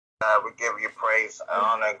God, we give you praise,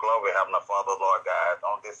 honor, and glory, Heavenly Father, Lord God,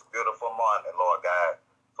 on this beautiful morning, Lord God.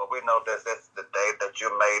 For we know that this is the day that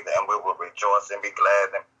you made, and we will rejoice and be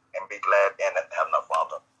glad and be glad in it, Heavenly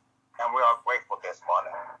Father. And we are grateful this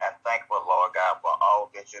morning and thankful, Lord God, for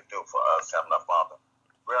all that you do for us, Heavenly Father.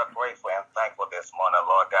 We are grateful and thankful this morning,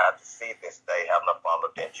 Lord God, to see this day, Heavenly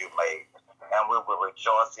Father, that you made. And we will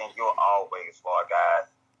rejoice in you always, Lord God.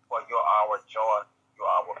 For you are our joy, you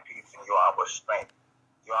are our peace, and you are our strength.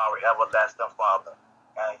 You are our everlasting Father.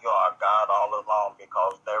 And you are God all alone,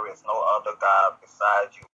 because there is no other God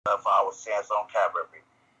besides you for our sins on Calvary.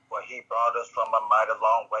 For he brought us from a mighty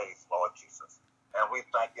long ways, Lord Jesus. And we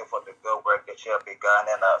thank you for the good work that you have begun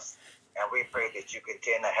in us. And we pray that you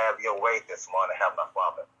continue to have your way this morning, Heavenly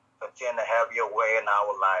Father. Continue to have your way in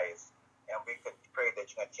our lives. And we could pray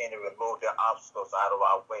that you continue to remove the obstacles out of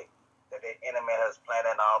our way that the enemy has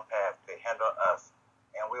planted in our path to hinder us.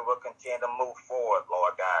 And we will continue to move forward,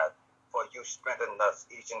 Lord God. For you strengthen us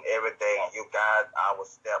each and every day, and you guide our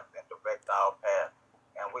steps and direct our path.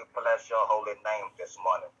 And we bless your holy name this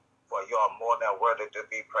morning, for you are more than worthy to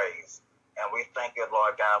be praised. And we thank you,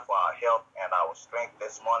 Lord God, for our health and our strength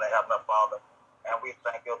this morning, Heavenly Father. And we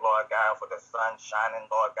thank you, Lord God, for the sun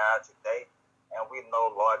shining, Lord God, today. And we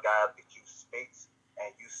know, Lord God, that you speak,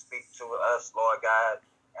 and you speak to us, Lord God.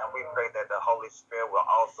 And we pray that the Holy Spirit will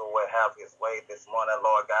also have his way this morning,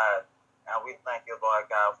 Lord God. And we thank you, Lord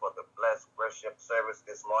God, for the blessed worship service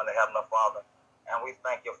this morning, Heavenly Father. And we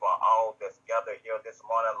thank you for all that's gathered here this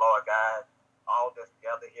morning, Lord God. All that's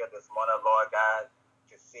gathered here this morning, Lord God,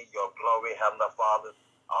 to see your glory, Heavenly Father.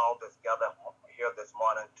 All that's gathered here this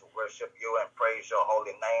morning to worship you and praise your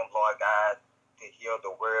holy name, Lord God. To hear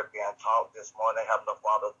the word being taught this morning, Heavenly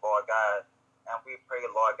Father, Lord God. And we pray,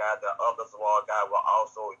 Lord God, that others, Lord God, will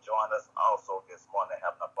also join us also this morning,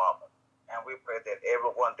 Heavenly Father. And we pray that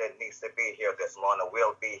everyone that needs to be here this morning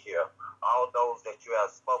will be here. All those that you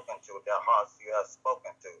have spoken to, their hearts you have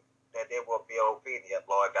spoken to, that they will be obedient,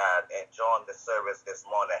 Lord God, and join the service this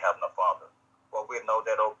morning, Heavenly Father. For we know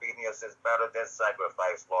that obedience is better than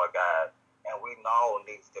sacrifice, Lord God. And we know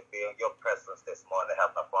needs to be in your presence this morning,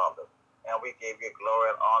 Heavenly Father. And we give you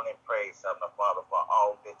glory and honor and praise, Heavenly Father, for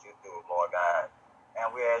all that you do, Lord God.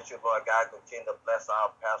 And we ask you, Lord God, continue to bless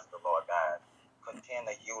our pastor, Lord God.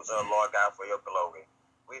 Continue to use her, Lord God, for your glory.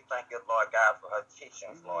 We thank you, Lord God, for her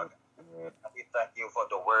teachings, Lord God. And we thank you for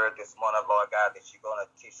the word this morning, Lord God, that you're going to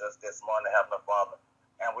teach us this morning, Heavenly Father.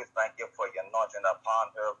 And we thank you for your anointing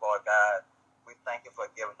upon her, Lord God. We thank you for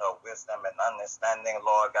giving her wisdom and understanding,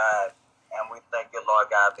 Lord God. And we thank you, Lord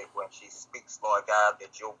God, that when she speaks, Lord God,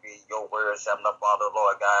 that you'll be your words, Heavenly Father,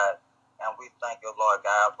 Lord God. And we thank you, Lord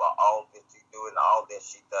God, for all that you do and all that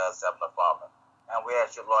she does, Heavenly Father. And we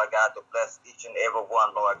ask you, Lord God, to bless each and every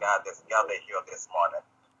one, Lord God, that's gathered here this morning.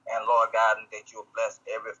 And Lord God, that you will bless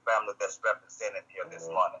every family that's represented here this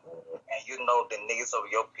morning. And you know the needs of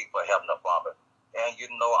your people, Heavenly Father. And you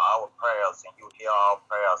know our prayers, and you hear our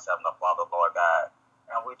prayers, Heavenly Father, Lord God.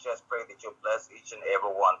 And we just pray that you bless each and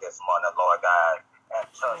every one this morning, Lord God, and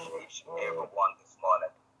touch each and every one this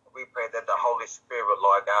morning. We pray that the Holy Spirit,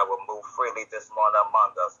 Lord God, will move freely this morning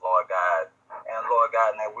among us, Lord God. And Lord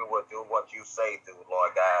God, that we will do what you say do,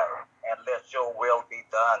 Lord God. And let your will be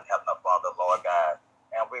done, Heavenly Father, Lord God.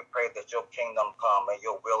 And we pray that your kingdom come and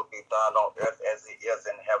your will be done on earth as it is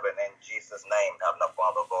in heaven, in Jesus' name, Heavenly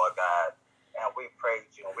Father, Lord God. And we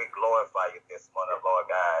praise you and we glorify you this morning,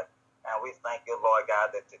 Lord God. And we thank you, Lord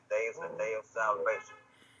God, that today is the day of salvation.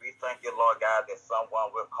 We thank you, Lord God, that someone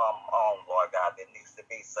will come on, Lord God, that needs to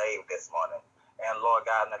be saved this morning. And Lord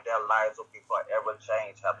God, that their lives will be forever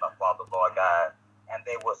changed, Heavenly Father, Lord God. And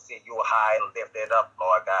they will see you high and lifted up,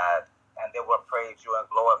 Lord God. And they will praise you and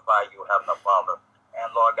glorify you, Heavenly Father. And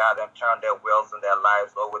Lord God, and turn their wills and their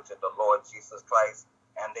lives over to the Lord Jesus Christ.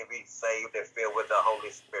 And they be saved and filled with the Holy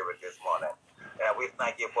Spirit this morning. And we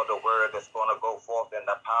thank you for the word that's going to go forth in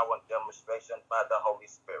the power and demonstration by the Holy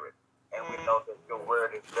Spirit. And we know that your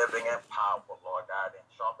word is living and powerful, Lord God, and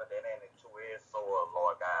sharper than any two-edged sword,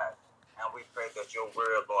 Lord God. And we pray that your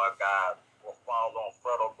word, Lord God, will fall on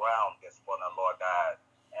fertile ground this morning, Lord God,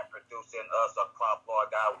 and produce in us a crop,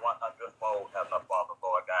 Lord God, 100-fold, Heavenly Father,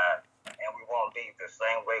 Lord God. And we won't leave the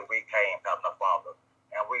same way we came, Heavenly Father.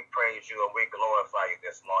 And we praise you and we glorify you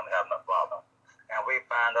this morning, Heavenly Father. And we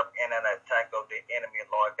bind up in an attack of the enemy,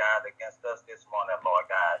 Lord God, against us this morning, Lord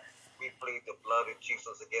God. We plead the blood of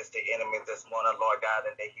Jesus against the enemy this morning, Lord God,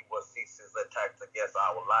 and that he will cease his attacks against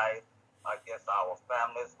our lives, against our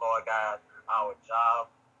families, Lord God, our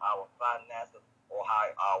job, our finances, or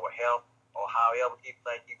our health, or however he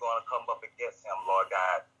think you're going to come up against him, Lord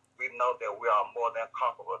God. We know that we are more than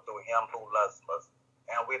conquerors through him who loves us.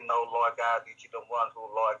 And we know, Lord God, that you're the one who,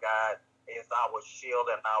 Lord God, is our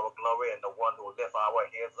shield and our glory and the one who lifts our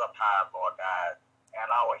heads up high, Lord God. And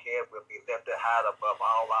our head will be lifted high above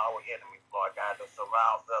all our enemies, Lord God, that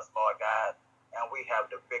surrounds us, Lord God. And we have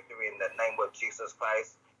the victory in the name of Jesus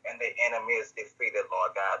Christ. And the enemy is defeated,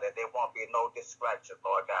 Lord God. That there won't be no distraction,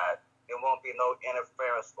 Lord God. There won't be no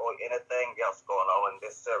interference or anything else going on in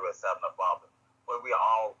this service, Heavenly Father. But we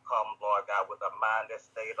all come, Lord God, with a mind that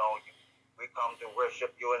stayed on you. We come to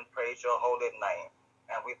worship you and praise your holy name.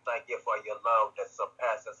 And we thank you for your love that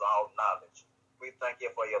surpasses all knowledge. We thank you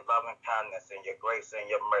for your loving kindness and your grace and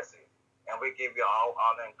your mercy. And we give you all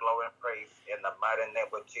honor and glory and praise in the mighty name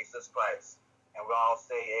of Jesus Christ. And we all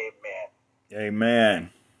say amen. Amen.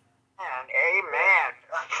 And amen.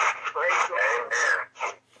 Praise the Lord.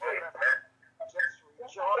 Just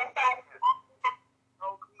rejoice.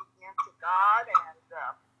 Obedient to God, and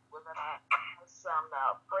we're going to have some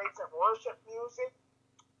praise and worship music,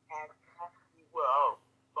 and we will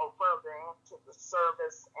go further into the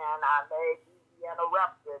service, and I may be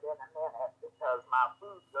interrupted in a minute because my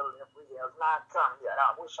food delivery has not come yet.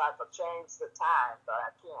 I wish I could change the time, but I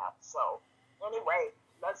can't. So anyway,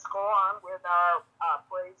 let's go on with our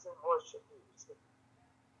praise and worship music.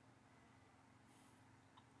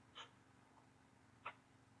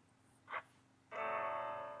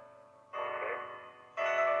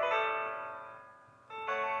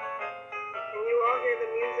 Can you all hear the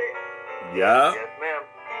music? Yeah. Yes, ma'am.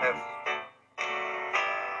 Yes.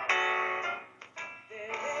 There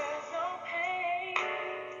is no pain,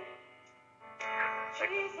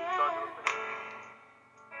 Jesus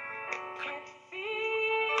can't feel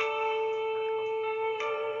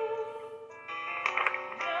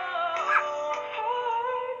no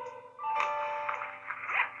hurt.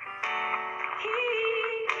 He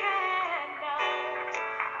cannot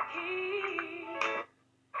heal.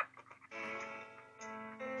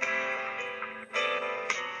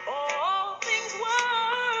 All things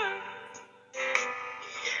work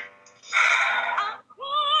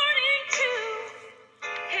according to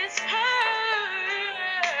his purpose.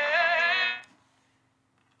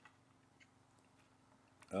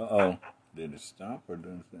 Uh-oh. Did it stop or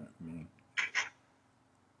does that mean?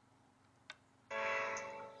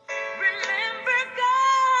 Remember,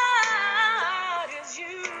 God is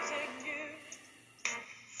using you,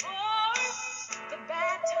 for the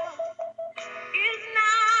battle is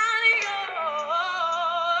not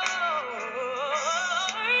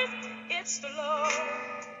yours, it's the Lord.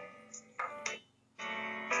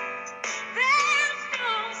 There's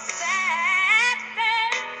no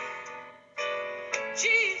sadness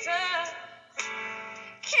Jesus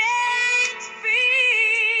can't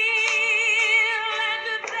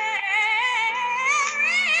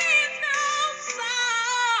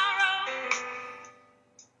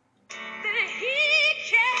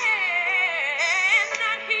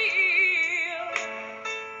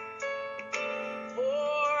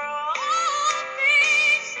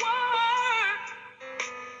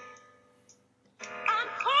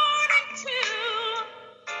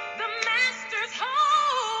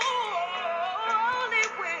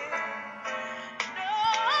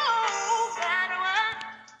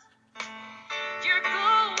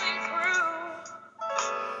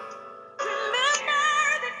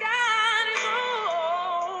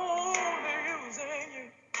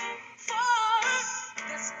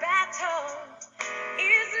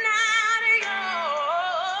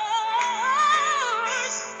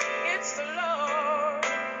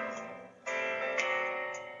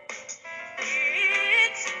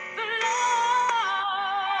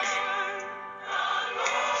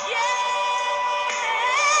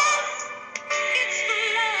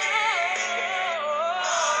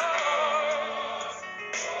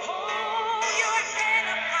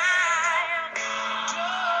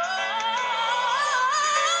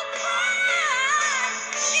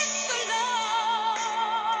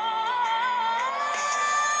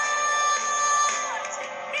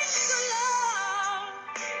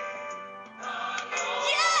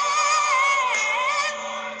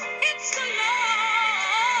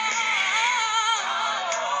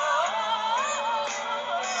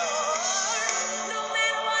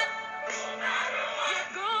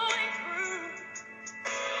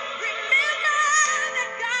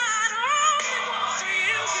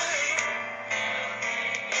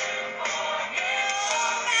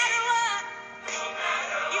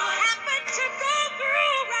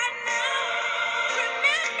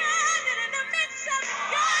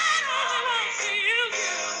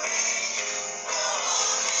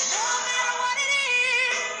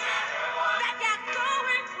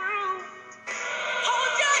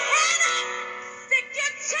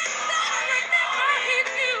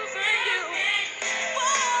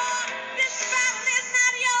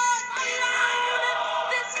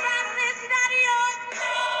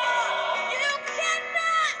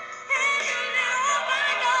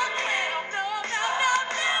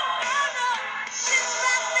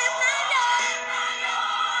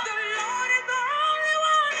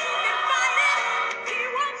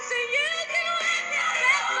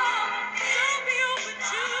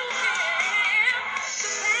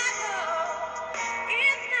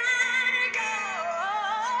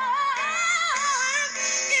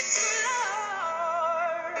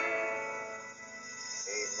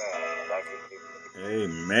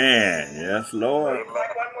Amen. Yes, Lord. Amen.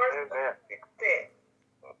 Like one more Amen. thing.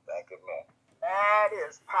 Thank you, man. That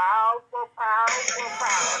is powerful, powerful,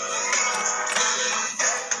 powerful.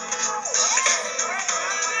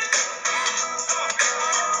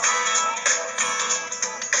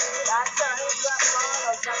 Did I turn something on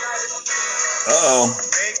or somebody?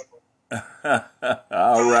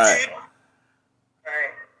 All right.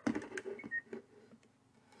 Alright.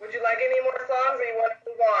 Would you like any more songs or you want to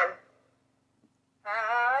move on?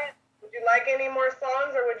 Would you like any more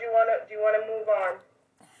songs or do you want to move on?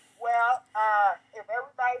 Well, if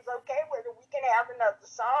everybody's okay with it, we can have another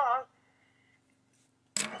song.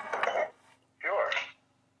 Sure.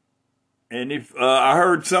 And if I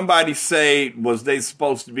heard somebody say, was they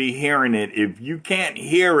supposed to be hearing it? If you can't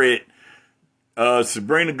hear it,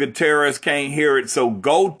 Sabrina Gutierrez can't hear it. So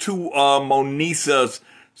go to Monisa's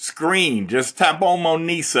screen. Just tap on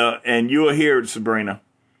Monisa and you'll hear it, Sabrina.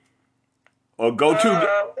 Or go to.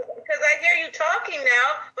 Because I hear you talking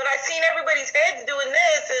now, but I seen everybody's heads doing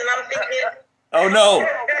this, and I'm thinking. Oh no!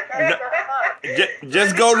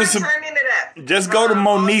 Just go to some. Turning it up. Just go to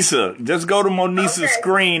Monisa. Just go to Monisa's Okay.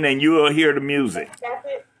 screen and you will hear the music.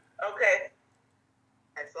 Okay. Okay,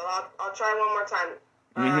 so I'll try one more time.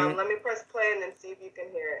 Let me press play and then see if you can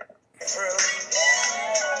hear it.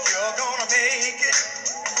 You're gonna make it.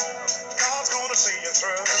 God's gonna see you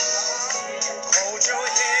through. Hold your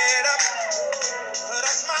head up. Put a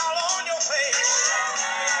smile on your face.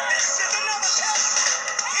 This is another test.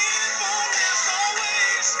 It won't last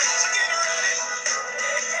always. So get ready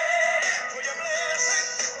for your blessing.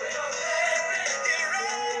 Get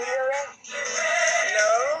ready. No,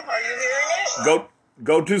 are you hearing it?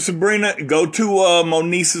 Go to Sabrina. Go to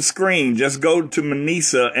Monisa's screen. Just go to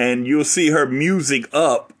Monisa and you'll see her music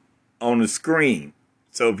up on the screen.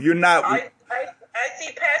 So if you're not I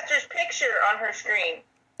see Pastor's picture on her screen.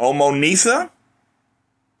 on Monisa,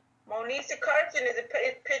 Monisa Carson is a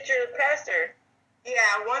picture of Pastor.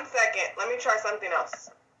 Yeah, 1 second. Let me try something else.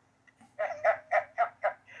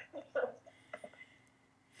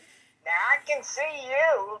 Now I can see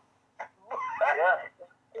you. Yeah.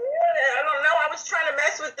 Yeah, I don't know. I was trying to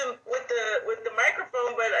mess with the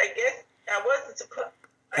microphone, but I guess I wasn't supposed.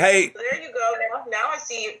 Hey. There you go. Now I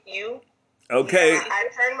see you. okay. Yeah, I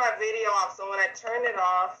turned my video off, so when I turn it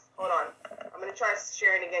off, hold on. I'm gonna try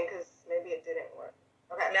sharing again because maybe it didn't work.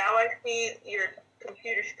 Okay. Now I see your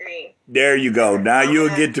computer screen. There you go. Now you'll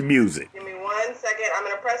get the music. Give me 1 second. I'm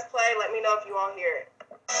gonna press play. Let me know if you all hear it.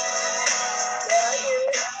 Yeah, I hear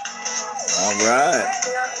it. All right.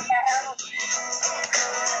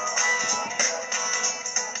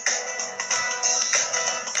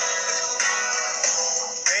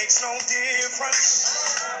 Makes no difference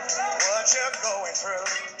what you're going through.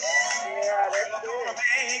 Yeah, that's You're gonna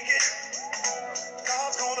make it.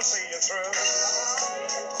 God's gonna see you through.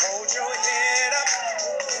 Hold your head up.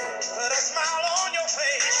 Put a smile on your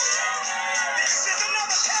face. This is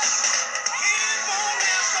another test. It won't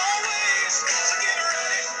last always. So get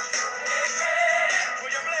ready for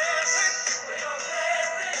your blessing.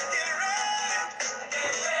 Get ready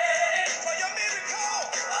for your miracle.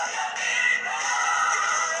 Get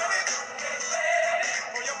ready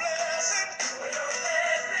for your blessing.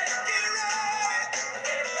 Get ready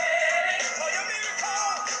for your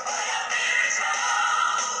miracle.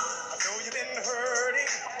 I know you've been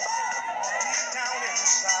hurting deep down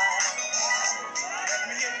inside. Let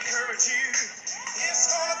me encourage you. It's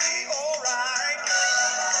gonna be alright.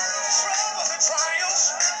 Troubles and trials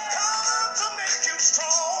come to make you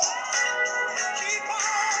strong. Keep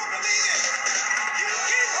on believing. You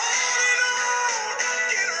keep holding on.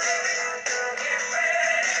 Get ready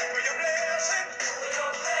for your blessing.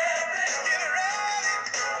 Get ready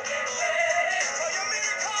for your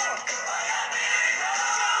miracle.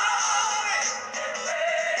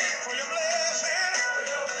 For your blessing.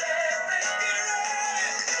 Get ready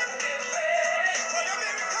for your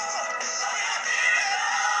miracle.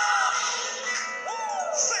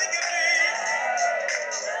 Sing it, Lee.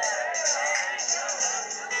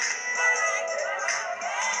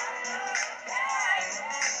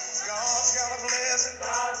 God's got a blessing.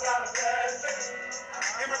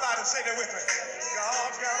 Everybody say that with me.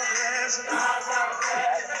 God's got a blessing.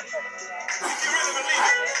 If you really believe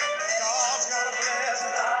it. God's got a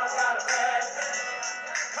blessing.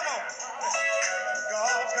 Come on.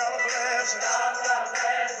 God's got a blessing. Oh,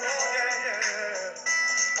 yeah, yeah.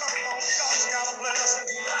 Come on. God's got a blessing.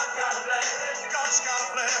 God's got a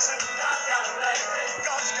blessing.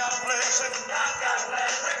 God's got a blessing.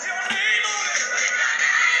 With your name on it.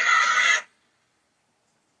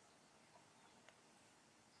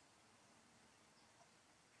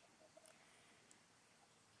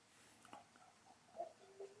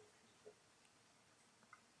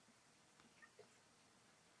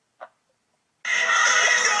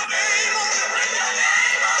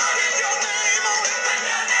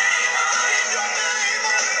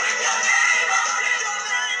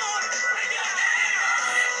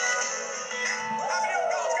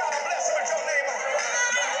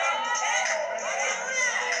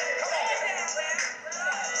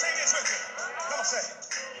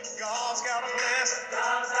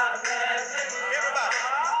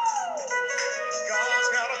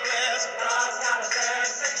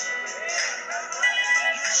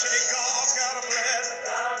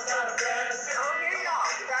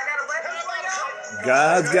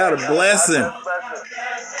 God's got a blessing.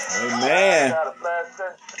 Amen.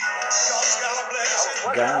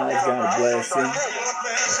 God's got a blessing.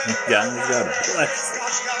 God's got a blessing.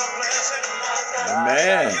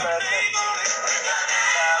 Amen.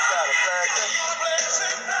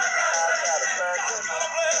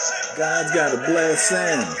 God's got a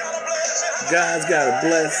blessing. God's got a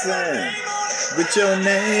blessing. With your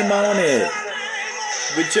name on it.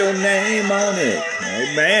 With your name on it.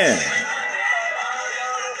 Amen.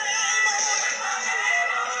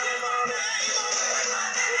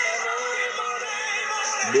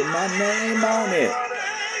 With my name on it.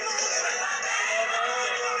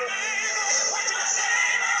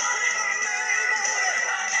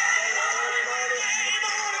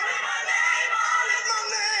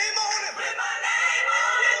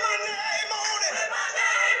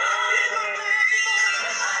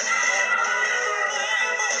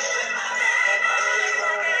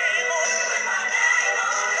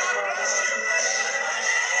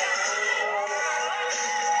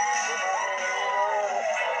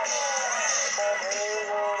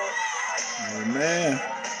 Amen.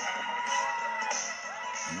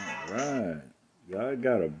 All right. God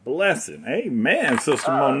got a blessing. Amen,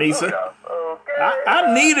 Sister Monisa.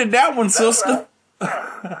 I needed that one, sister.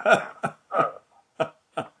 That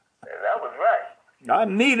was right. I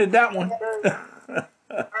needed that one. All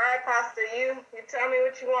right, Pastor, you tell me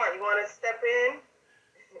what you want. You want to step in?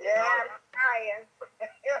 Yeah, I'm trying.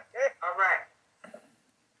 All right.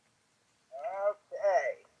 Okay.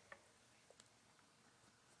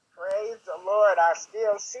 Praise the Lord, I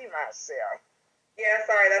still see myself. Yeah,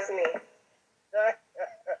 sorry, that's me.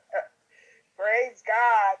 Praise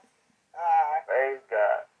God. Praise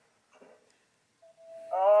God.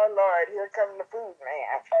 Oh, Lord, here come the food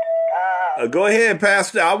man. Go ahead,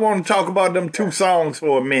 Pastor. I want to talk about them two songs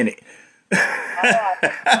for a minute.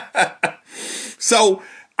 So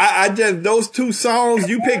I just, those two songs,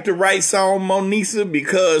 you picked the right song, Monisa,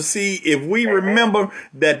 because see, if we remember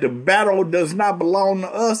that the battle does not belong to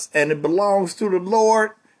us and it belongs to the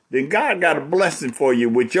Lord, then God got a blessing for you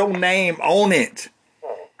with your name on it.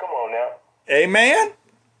 Come on now. Amen?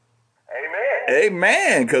 Amen.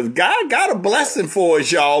 Amen. Because God got a blessing for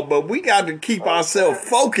us, y'all, but we got to keep ourselves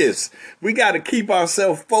focused. We got to keep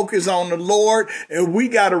ourselves focused on the Lord, and we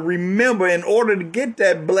got to remember, in order to get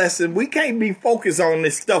that blessing, we can't be focused on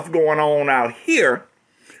this stuff going on out here.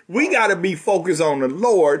 We got to be focused on the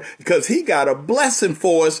Lord because he got a blessing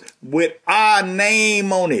for us with our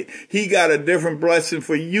name on it. He got a different blessing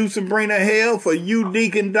for you, Sabrina Hale, for you,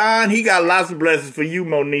 Deacon Don. He got lots of blessings for you,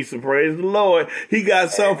 Monisa. Praise the Lord. He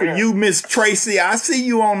got some for you, Miss Tracy. I see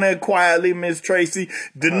you on there quietly, Miss Tracy.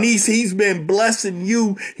 Denise, he's been blessing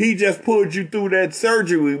you. He just pulled you through that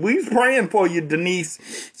surgery. We's praying for you, Denise.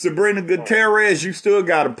 Sabrina Gutierrez, you still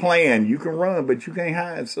got a plan. You can run, but you can't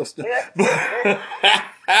hide, sister.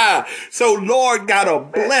 So Lord got a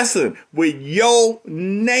blessing with your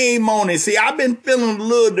name on it. See, I've been feeling a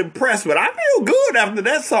little depressed, but I feel good after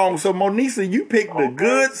that song. So Monisa, you picked a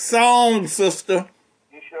good song, sister.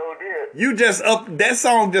 You sure did. You just that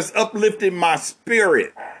song just uplifted my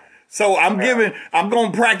spirit. So I'm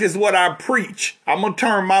going to practice what I preach. I'm going to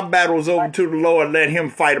turn my battles over to the Lord and let him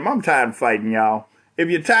fight them. I'm tired of fighting, y'all. If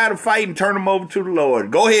you're tired of fighting, turn them over to the Lord.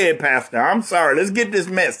 Go ahead, Pastor. I'm sorry. Let's get this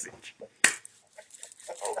message.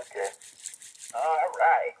 Okay. All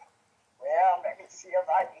right. Well, let me see if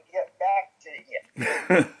I can get back to you.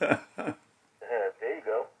 There you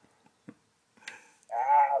go.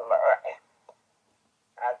 Lord.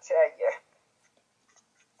 I tell you,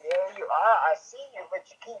 there you are. I see you, but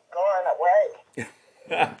you keep going away.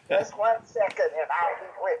 Just 1 second and I'll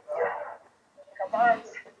be with you. Come on.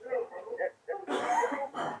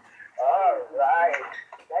 All right.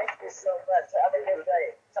 Thank you so much. Have a good day.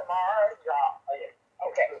 Tomorrow, y'all.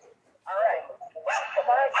 Okay. All right. Come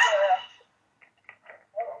on, Sarah.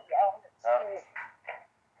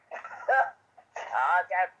 I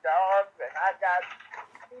got dogs and I got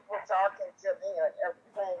people talking to me and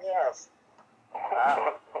everything else.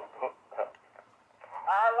 All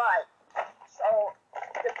right. So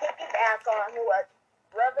to piggyback on what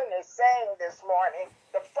Reverend is saying this morning,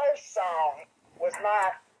 the first song was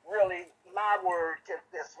not really my word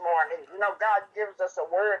this morning. You know, God gives us a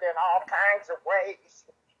word in all kinds of ways.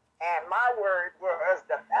 And my word was,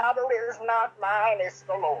 the battle is not mine, it's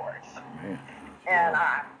the Lord's. And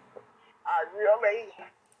I really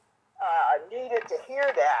needed to hear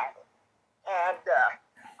that. And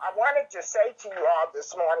I wanted to say to you all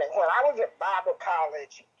this morning, when I was at Bible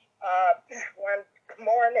college, one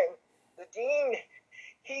morning, the dean,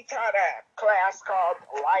 he taught a class called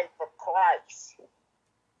Life of Christ.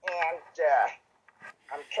 And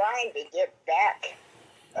I'm trying to get back.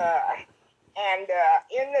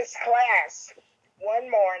 In this class, one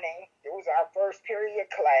morning, it was our first period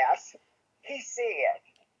class, he said,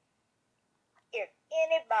 if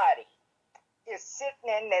anybody is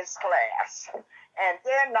sitting in this class and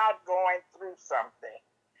they're not going through something,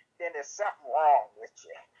 then there's something wrong with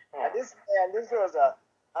you. Now, this was a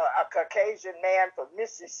Caucasian man from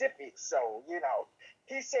Mississippi, so,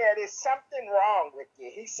 he said, there's something wrong with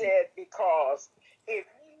you. He said, because if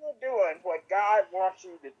you're doing what God wants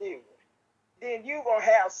you to do, then you're going to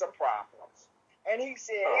have some problems. And he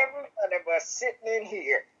said, every one of us sitting in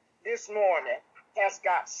here this morning has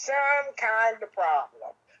got some kind of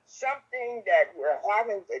problem, something that we're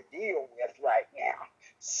having to deal with right now,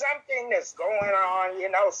 something that's going on.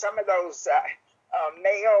 Some of those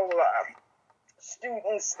male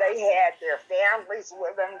students, they had their families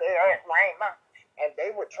with them there at Rhema, and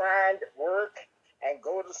they were trying to work and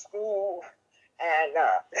go to school, and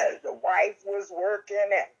the wife was working,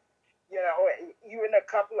 and even a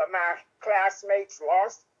couple of my classmates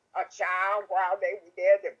lost a child while they were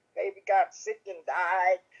there. The baby got sick and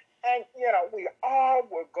died. And, we all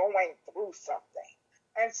were going through something.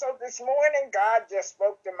 And so this morning, God just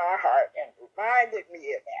spoke to my heart and reminded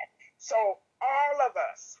me of that. So all of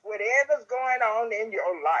us, whatever's going on in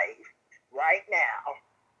your life right now,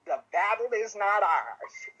 the battle is not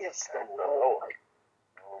ours. It's the Lord.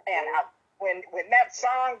 And when that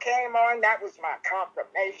song came on, that was my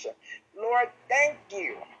confirmation. Lord, thank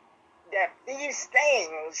you that these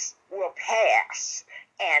things will pass,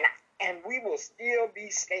 and we will still be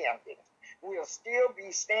standing. We'll still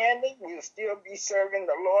be standing. We'll still be serving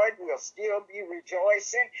the Lord. We'll still be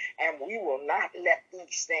rejoicing, and we will not let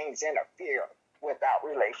these things interfere with our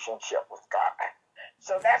relationship with God.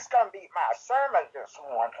 So that's going to be my sermon this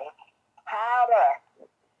morning, how to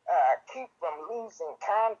keep from losing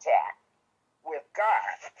contact with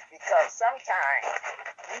God, because sometimes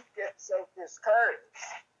we get so discouraged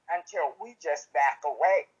until we just back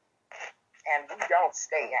away and we don't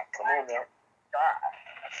stay in communion with God.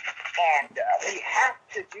 And we have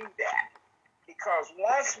to do that, because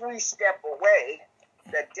once we step away,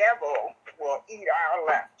 the devil will eat our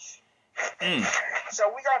lunch. So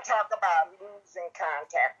we're going to talk about losing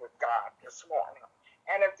contact with God this morning.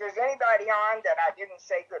 And if there's anybody on that I didn't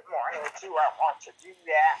say good morning to, I want to do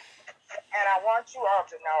that. And I want you all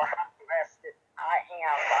to know how blessed I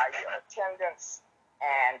am by your attendance,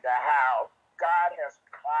 and how God has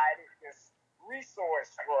provided this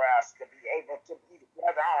resource for us to be able to be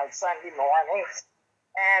together on Sunday mornings.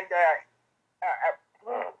 And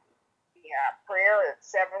we have prayer at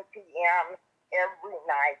 7 p.m. every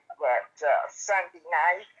night but Sunday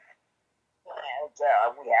night. And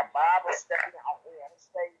we have Bible study on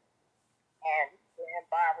Wednesday, and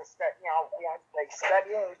Bible study on Wednesday,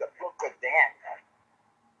 studying the book of Daniel.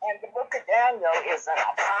 And the book of Daniel is an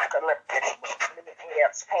apocalyptic book.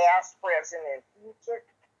 It's past, present, and future.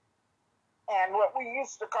 And what we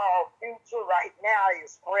used to call future right now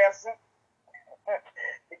is present.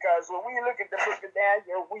 Because when we look at the book of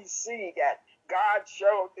Daniel, we see that God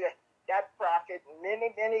showed that prophet many,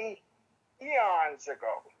 many eons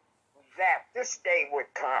ago that this day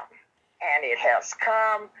would come. And it has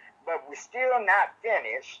come, but we're still not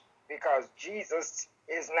finished, because Jesus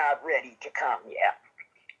is not ready to come yet.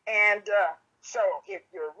 And so if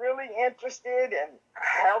you're really interested in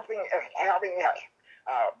having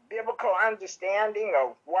a biblical understanding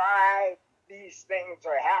of why these things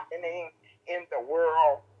are happening in the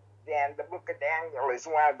world, then the book of Daniel is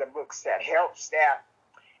one of the books that helps that.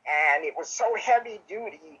 And it was so heavy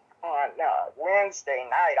duty on Wednesday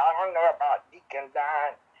night. I don't know about Deacon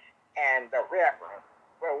Don and the Reverend,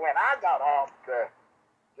 but when I got off the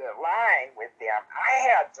line with them, I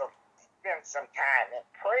had to spend some time in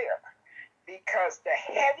prayer, because the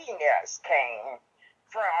heaviness came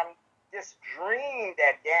from this dream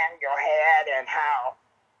that Daniel had, and how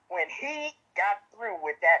when he got through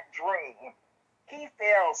with that dream, he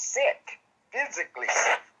fell sick, physically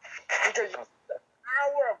sick, because the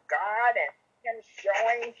power of God and him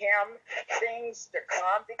showing him things to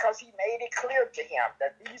come, because he made it clear to him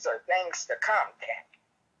that these are things to come.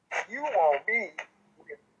 You won't be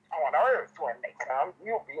on earth when they come,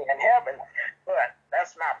 you'll be in heaven. But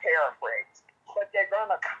that's my paraphrase. But they're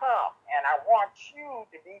going to come, and I want you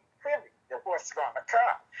to be privy to what's going to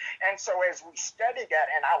come. And so as we studied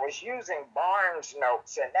that, and I was using Barnes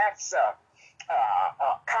notes, and that's a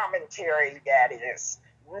commentary that is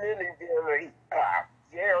really, really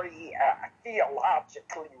very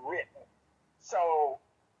theologically written. So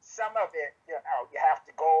some of it, you have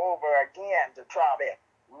to go over again to try to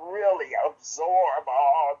really absorb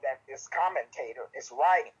all that this commentator is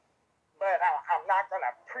writing. But I'm not going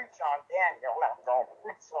to preach on Daniel. I'm going to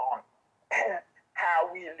preach on how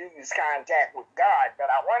we lose contact with God.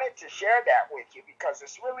 But I wanted to share that with you because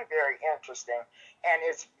it's really very interesting, and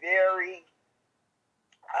it's very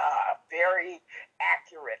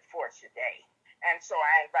accurate for today. And so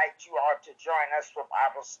I invite you all to join us for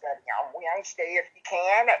Bible study on Wednesday if you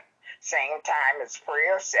can, at same time as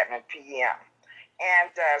prayer, 7 p.m.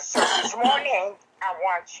 And so this morning, I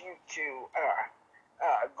want you to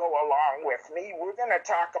go along with me. We're going to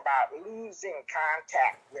talk about losing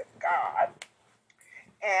contact with God.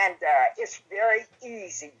 And it's very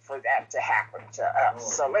easy for that to happen to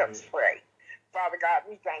us. So let's pray. Father God,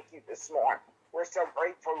 we thank you this morning. We're so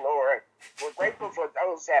grateful, Lord. We're grateful for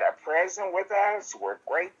those that are present with us. We're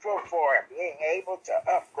grateful for being able to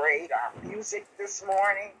upgrade our music this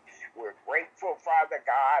morning. We're grateful, Father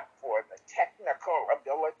God, for the technical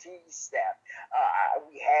abilities that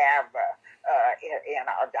we have in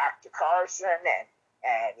our Dr. Carson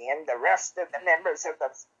and in the rest of the members of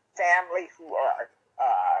the family who are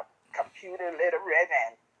computer literate.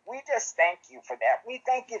 And we just thank you for that. We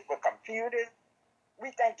thank you for computers. We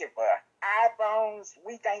thank you for iPhones.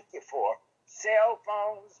 We thank you for cell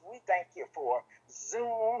phones. We thank you for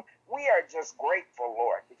Zoom. We are just grateful,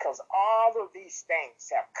 Lord, because all of these things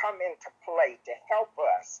have come into play to help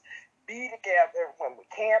us be together when we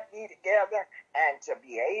can't be together, and to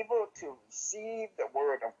be able to receive the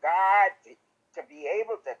word of God, to be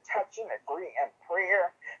able to touch and agree in prayer.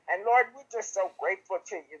 And Lord, we're just so grateful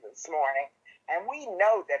to you this morning. And we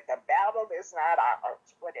know that the battle is not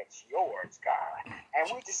ours, but it's yours, God. And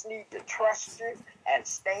we just need to trust you and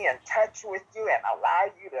stay in touch with you and allow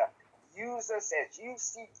you to use us as you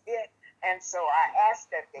see fit. And so I ask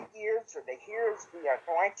that the ears of the hearers be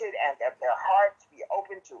anointed and that their hearts be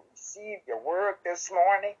open to receive your word this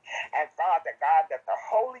morning. And Father God, that the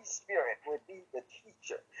Holy Spirit would be the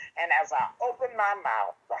teacher. And as I open my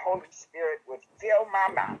mouth, the Holy Spirit would fill my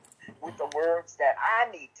mouth with the words that I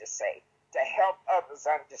need to say to help others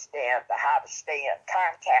understand how to stay in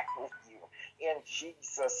contact with you. In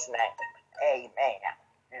Jesus' name, amen.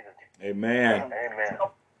 Amen. Amen.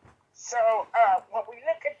 So when we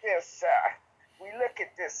look at this,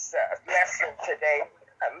 lesson today,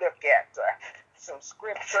 we're going to look at some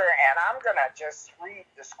scripture, and I'm going to just read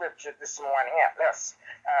the scripture this morning unless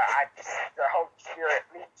the Holy Spirit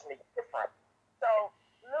leads me different. So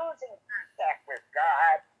losing contact with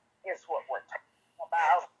God is what we're talking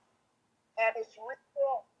about. And it's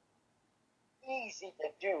real easy to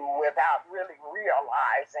do without really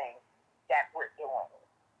realizing that we're doing it.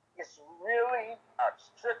 It's really a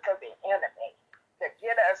trick of the enemy to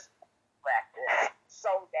get us distracted so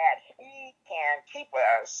that he can keep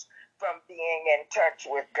us from being in touch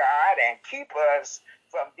with God and keep us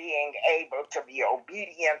from being able to be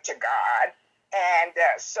obedient to God. And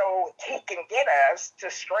so he can get us to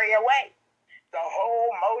stray away. The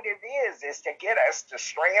whole motive is to get us to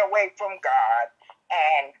stray away from God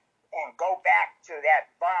and go back to that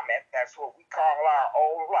vomit. That's what we call our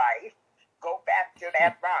old life. Go back to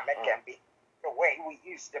that vomit and be the way we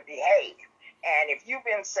used to behave. And if you've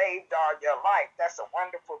been saved all your life, that's a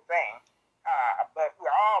wonderful thing. But we're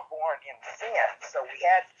all born in sin, so we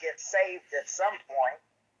had to get saved at some point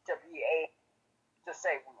to be able to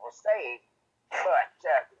say we were saved. But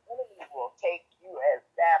the enemy will take you as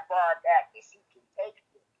that far back as he can take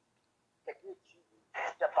you to get you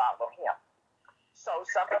to follow him. So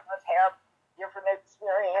some of us have different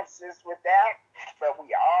experiences with that, but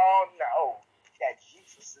we all know that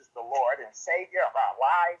Jesus is the Lord and Savior of our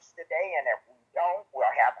lives today, and if we don't, we'll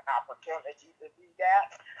have an opportunity to do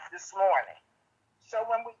that this morning. So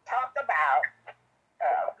when we talk about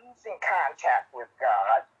losing contact with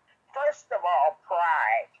God, first of all,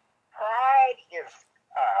 pride. Pride is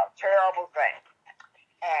a terrible thing.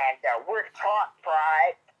 And we're taught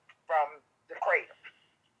pride from the cradle.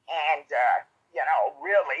 And,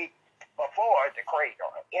 really before the cradle,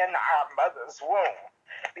 in our mother's womb.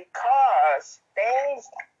 Because things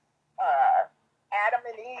Adam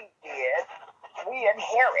and Eve did, we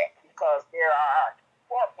inherit because there are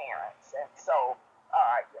foreparents. And so,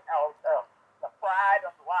 the pride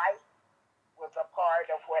of life was a part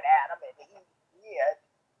of what Adam and Eve did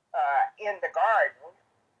in the garden,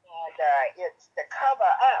 and it's the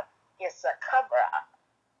cover up. It's a cover up.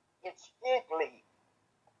 It's fig leaf.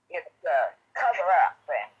 It's a cover up,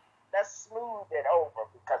 and let's smooth it over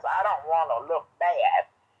because I don't want to look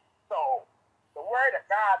bad. So the word of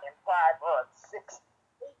God in Proverbs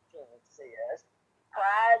 6:18 says,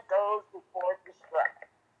 "Pride goes before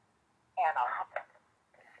destruction, and a."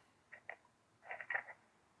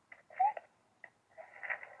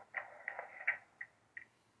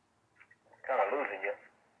 Kind of losing you.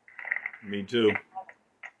 Me too.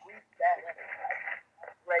 Read that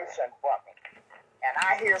translation for me. And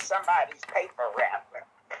I hear somebody's paper rattling.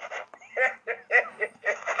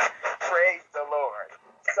 Praise the Lord.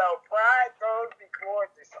 So pride goes before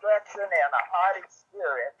destruction and a haughty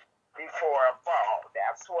spirit before a fall.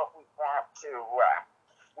 That's what we want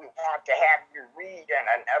to have you read in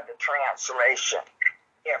another translation,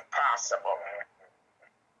 if possible.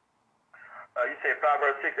 You say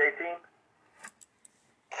Proverbs 6:18?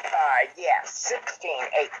 Yes,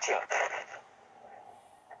 16:18.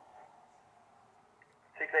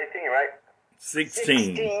 6:18, right?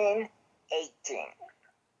 16. 16:18.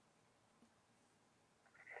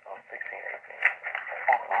 Oh, 16:18.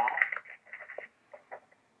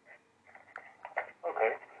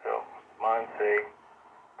 Okay, so mine say,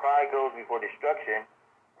 pride goes before destruction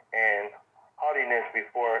and haughtiness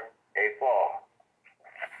before a fall.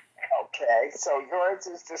 Okay, so yours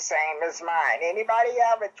is the same as mine. Anybody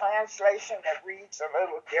have a translation that reads a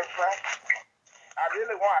little different? I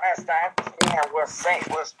really want us to understand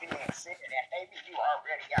what's being said, and maybe you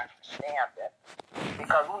already understand it,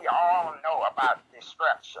 because we all know about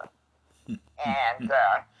destruction and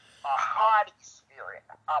a haughty spirit,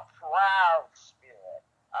 a proud spirit.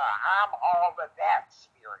 I'm all of that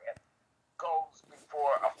spirit goes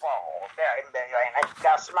before a fall.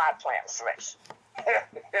 That's my translation.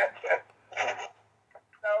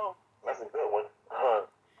 So That's a good one. I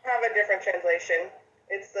have a different translation.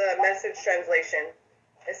 It's the Message translation.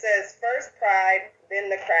 It says, first pride, then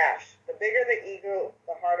the crash. The bigger the ego,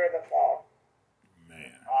 the harder the fall.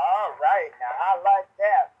 Man. all right, now I like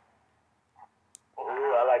that.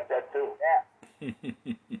 Ooh, I like that too.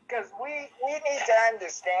 Because we need to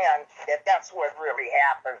understand that that's what really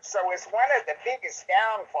happens. So it's one of the biggest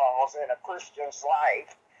downfalls in a Christian's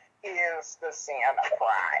life is the sin of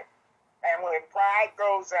pride. And when pride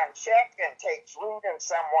goes unchecked and takes root in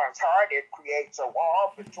someone's heart, it creates a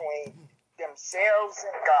wall between themselves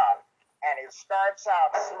and God. And it starts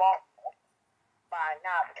out small by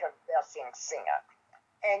not confessing sin.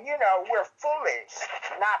 And you know, we're foolish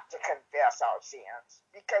not to confess our sins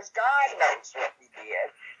because God knows what we did.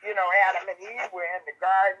 You know, Adam and Eve were in the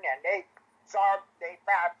garden and they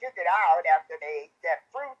figured out after they ate that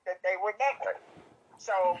fruit that they were naked.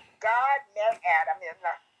 So God met Adam in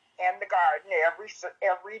the garden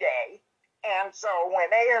every day. And so when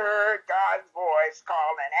they heard God's voice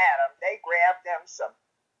calling Adam, they grabbed them some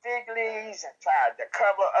fig leaves and tried to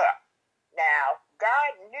cover up. Now,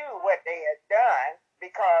 God knew what they had done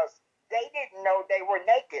because they didn't know they were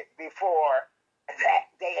naked before that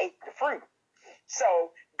they ate the fruit. So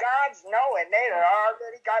God's knowing they had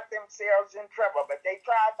already got themselves in trouble, but they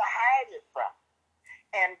tried to hide it from him.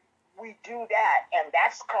 And we do that, and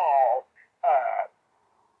that's called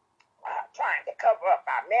trying to cover up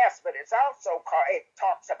our mess, but it's also called, it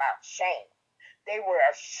talks about shame. They were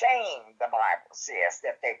ashamed, the Bible says,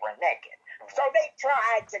 that they were naked. So they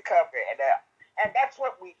tried to cover it up. And that's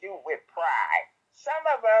what we do with pride. Some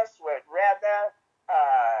of us would rather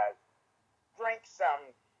drink some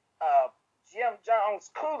Jim Jones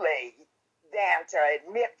Kool-Aid than to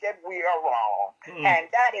admit that we are wrong. And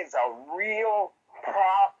that is a real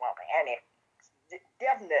problem. And it's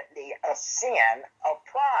definitely a sin of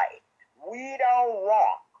pride. We don't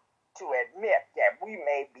want to admit that we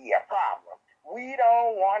may be a problem. We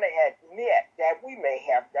don't want to admit that we may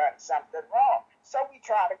have done something wrong. So we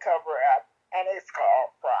try to cover up, and it's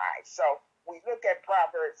called pride. So we look at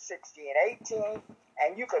Proverbs 16:18,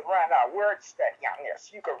 and you could run a word study on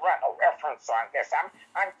this. You could run a reference on this.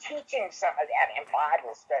 I'm teaching some of that in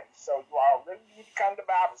Bible study, so you all really need to come to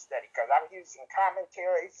Bible study because I'm using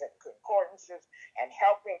commentaries and concordances and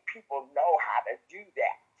helping people know how to do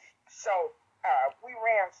that. So we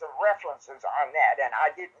ran some references on that, and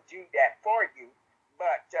I didn't do that for you,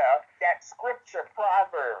 but that scripture,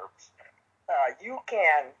 Proverbs, you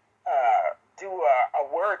can do a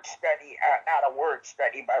word study, not a word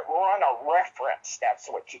study, but run a reference, that's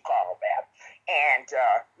what you call that, and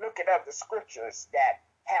look at other scriptures that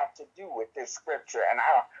have to do with this scripture, and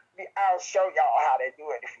I'll show y'all how to do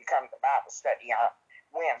it if you come to Bible study on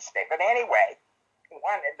Wednesday. But anyway,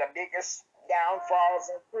 one of the biggest downfalls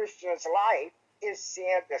in Christians' life is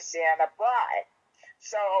the sin of pride.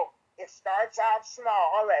 So it starts out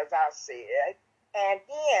small, as I said, and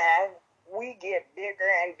then we get bigger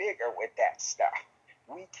and bigger with that stuff.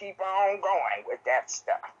 We keep on going with that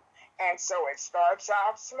stuff. And so it starts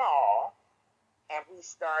out small, and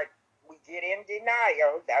we get in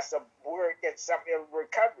denial. That's a word that some of the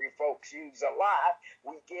recovery folks use a lot.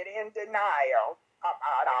 We get in denial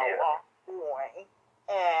about our wrongdoing,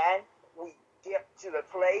 and we get to the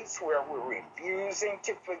place where we're refusing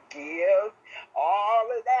to forgive, all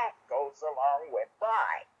of that goes along with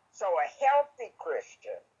pride. So a healthy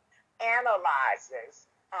Christian analyzes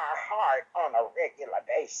our heart on a regular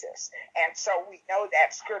basis. And so we know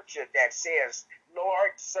that scripture that says,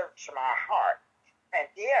 Lord, search my heart. And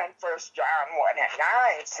then 1 John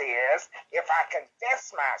 1:9 says, if I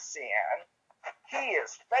confess my sin, he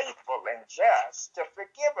is faithful and just to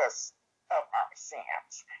forgive us of our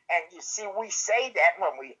sins. And you see, we say that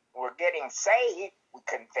when we were getting saved, we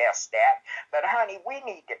confess that. But honey, we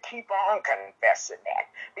need to keep on confessing that,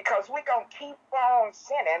 because we're going to keep on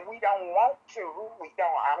sinning. We don't want to.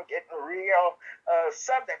 I'm getting real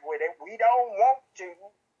southern with it. We don't want to,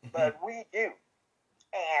 but we do.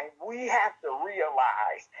 And we have to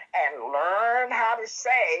realize and learn how to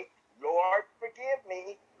say, Lord, forgive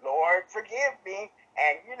me. Lord, forgive me.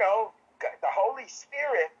 And, you know, the Holy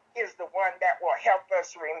Spirit is the one that will help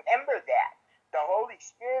us remember that. The Holy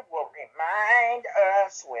Spirit will remind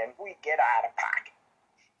us when we get out of pocket.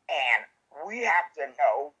 And we have to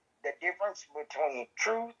know the difference between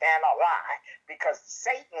truth and a lie, because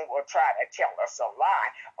Satan will try to tell us a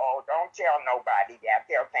lie. Oh, don't tell nobody that.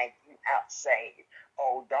 They'll think you're not saved.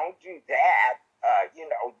 Oh, don't do that.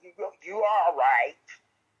 You are right.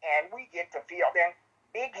 And we get to feeling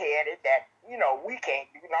big-headed that, we can't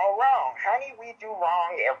do no wrong. Honey, we do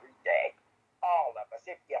wrong every day. All of us,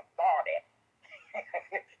 if you thought it.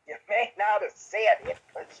 You may not have said it,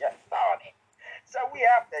 but you thought it. So we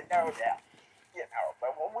have to know that,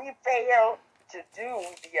 But when we fail to do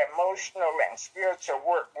the emotional and spiritual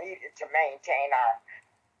work needed to maintain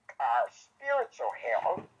our spiritual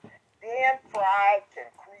health, then pride can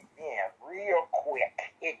creep in real quick.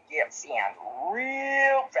 It gets in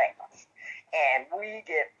real fast. And we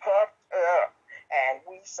get puffed up. And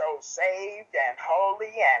we so saved and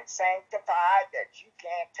holy and sanctified that you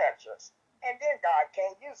can't touch us. And then God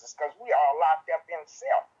can't use us because we all locked up in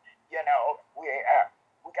self. We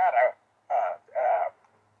got a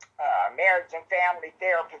marriage and family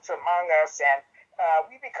therapist among us, and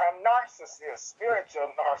we become narcissists,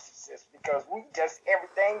 spiritual narcissists, because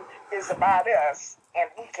everything is about us,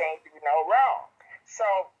 and we can't do no wrong.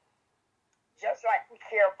 So just like we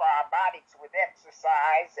care for our bodies with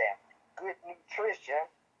exercise and good nutrition,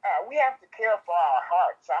 we have to care for our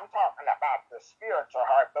hearts. I'm talking about the spiritual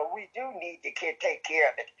heart, but we do need to take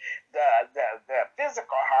care of the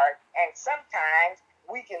physical heart, and sometimes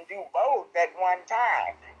we can do both at one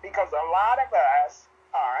time, because a lot of us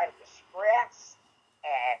are under stress,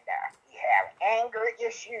 and we have anger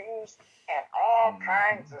issues and all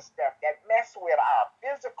kinds of stuff that mess with our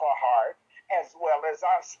physical heart as well as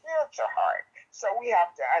our spiritual heart. So we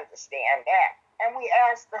have to understand that. And we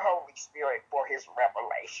ask the Holy Spirit for his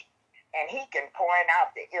revelation. And he can point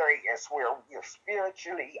out the areas where we're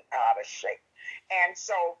spiritually out of shape. And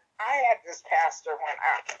so I had this pastor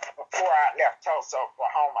before I left Tulsa,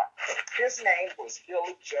 Oklahoma. His name was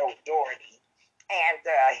Billy Joe Doherty. And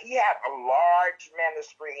he had a large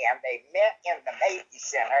ministry, and they met in the Navy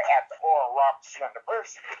Center at the Oral Roberts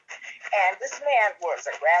University. And this man was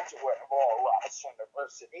a graduate of Oral Roberts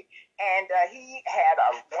University, and he had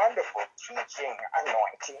a wonderful teaching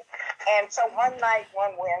anointing. And so one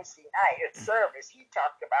Wednesday night at service, he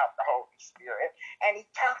talked about the Holy Spirit, and he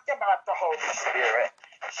talked about the Holy Spirit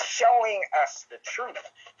showing us the truth.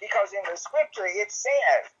 Because in the scripture, it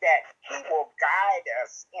says that he will guide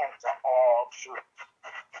us into all truth.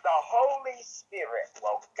 The Holy Spirit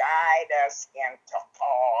will guide us into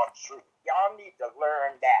all truth. Y'all need to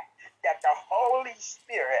learn that the Holy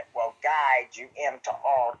Spirit will guide you into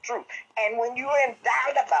all truth. And when you're in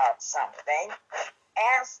doubt about something,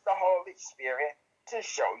 ask the Holy Spirit to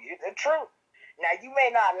show you the truth. Now, you may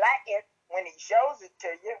not like it when he shows it to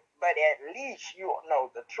you, but at least you'll know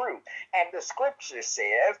the truth. And the scripture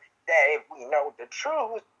says that if we know the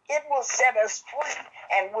truth, it will set us free,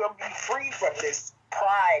 and we'll be free from this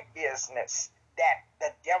pride business that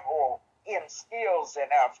the devil instills in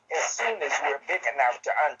us as soon as we're big enough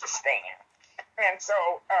to understand. And so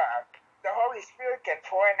the Holy Spirit can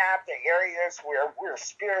point out the areas where we're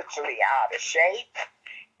spiritually out of shape.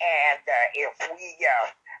 And if we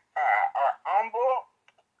are humble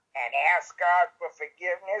and ask God for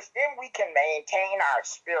forgiveness, then we can maintain our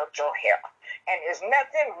spiritual health. And there's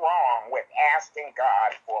nothing wrong with asking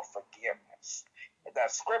God for forgiveness.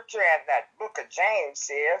 The scripture in that book of James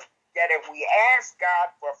says that if we ask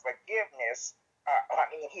God for forgiveness,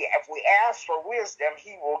 if we ask for wisdom,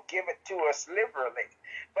 he will give it to us liberally.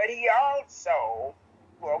 But he also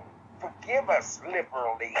will forgive us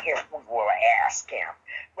liberally if we will ask him.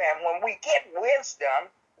 And when we get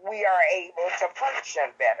wisdom, we are able to function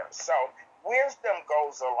better. So wisdom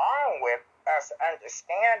goes along with us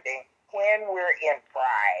understanding when we're in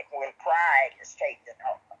pride, when pride is taken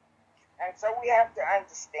over. And so we have to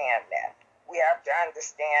understand that. We have to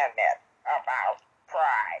understand that about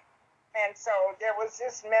pride. And so there was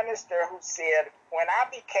this minister who said, when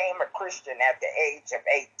I became a Christian at the age of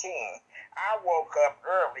 18, I woke up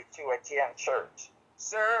early to attend church,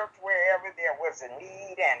 served wherever there was a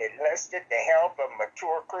need, and enlisted the help of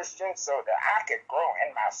mature Christians so that I could grow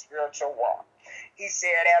in my spiritual walk. He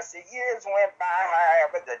said, as the years went by,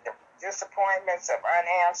 however, the disappointments of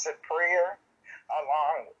unanswered prayer,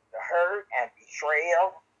 along with the hurt and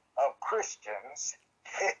betrayal of Christians,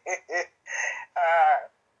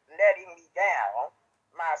 letting me down,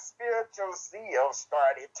 my spiritual zeal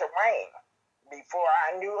started to wane. Before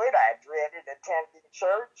I knew it, I dreaded attending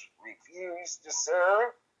church, refused to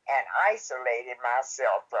serve, and isolated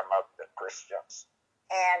myself from other Christians.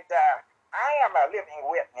 And I am a living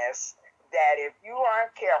witness that if you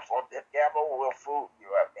aren't careful, the devil will fool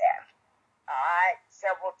you of that.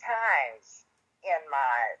 Several times in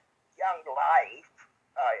my young life,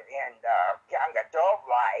 young adult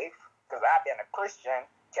life, because I've been a Christian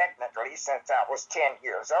technically since I was 10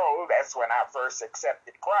 years old. That's when I first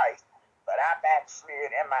accepted Christ. But I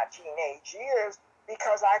backslid in my teenage years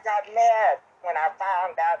because I got mad when I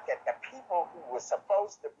found out that the people who were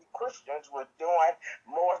supposed to be Christians were doing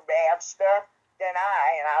more bad stuff than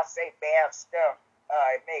and I'll say bad stuff.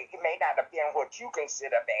 It may not have been what you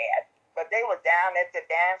consider bad, but they were down at the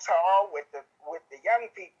dance hall with the young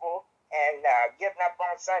people and getting up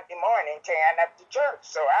on Sunday morning, tearing up the church.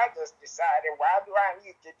 So I just decided, why do I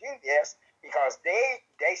need to do this? Because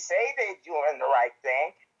they say they're doing the right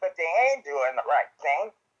thing, but they ain't doing the right thing.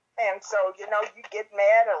 And so, you get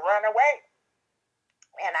mad and run away.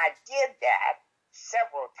 And I did that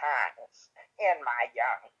several times in my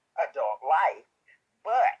young adult life.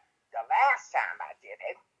 But the last time I did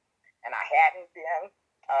it, and I hadn't been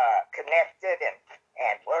connected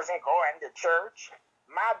and wasn't going to church,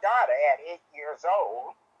 my daughter at 8 years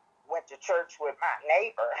old went to church with my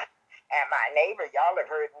neighbor. And my neighbor, y'all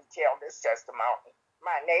have heard me tell this testimony.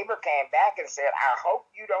 My neighbor came back and said, I hope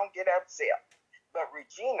you don't get upset, but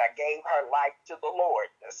Regina gave her life to the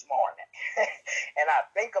Lord this morning. And I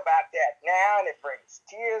think about that now, and it brings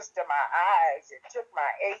tears to my eyes. It took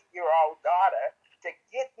my 8-year-old daughter to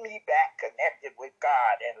get me back connected with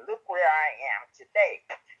God, and look where I am today.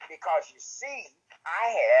 Because you see, I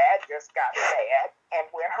had just got mad and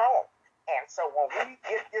went home. And so when we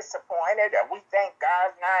get disappointed or we think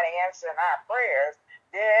God's not answering our prayers,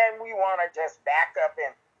 then we want to just back up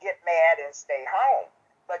and get mad and stay home.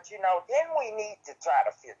 But then we need to try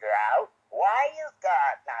to figure out, why is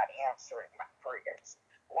God not answering my prayers?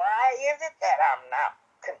 Why is it that I'm not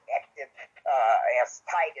connected as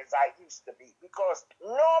tight as I used to be? Because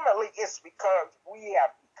normally it's because we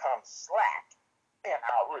have become slack in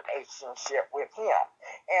our relationship with Him.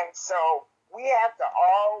 And so we have to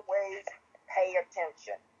always pay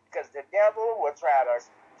attention, because the devil will try to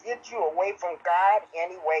get you away from God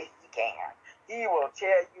any way he can. He will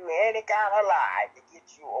tell you any kind of lie to get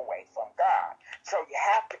you away from God. So you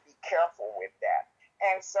have to be careful with that.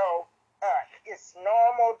 And so it's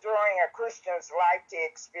normal during a Christian's life to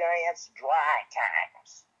experience dry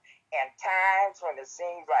times and times when it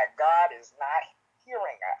seems like God is not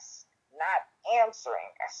hearing us, not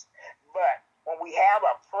answering us. But when we have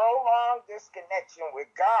a prolonged disconnection with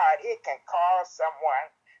God, it can cause someone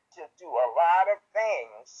to do a lot of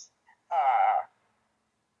things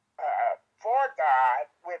for God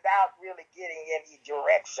without really getting any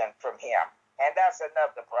direction from Him. And that's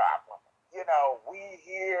another problem. We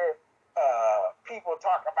hear people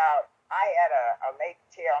talk about, I had a lady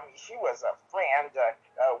tell me, she was a friend,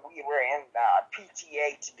 we were in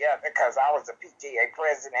PTA together because I was a PTA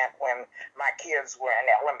president when my kids were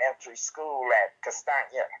in elementary school at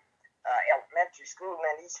Castagna Elementary School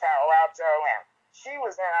in East Palo Alto, and she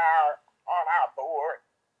was on our board.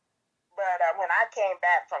 But when I came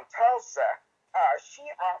back from Tulsa, she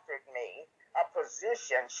offered me a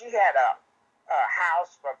position. She had a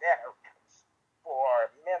house for veterans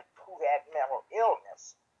for men who had mental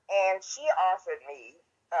illness. And she offered me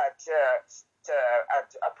a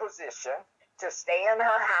position to stay in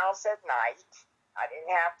her house at night. I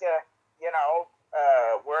didn't have to,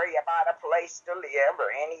 worry about a place to live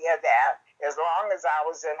or any of that, as long as I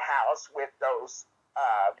was in house with those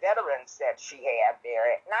veterans that she had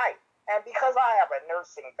there at night. And because I have a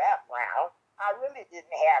nursing background, I really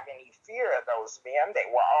didn't have any fear of those men. They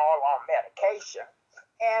were all on medication.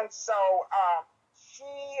 And so she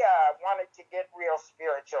wanted to get real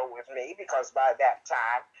spiritual with me, because by that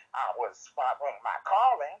time I was following my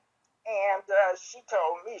calling. And she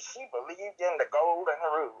told me she believed in the golden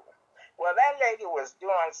rule. Well, that lady was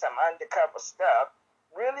doing some undercover stuff,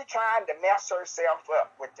 really trying to mess herself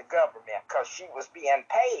up with the government because she was being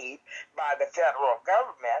paid by the federal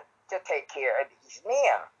government to take care of these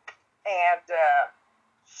men. And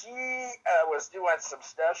she was doing some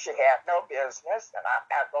stuff she had no business, and I'm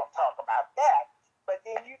not going to talk about that. But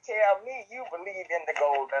then you tell me you believe in the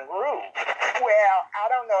golden rule. Well, I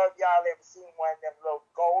don't know if y'all ever seen one of them little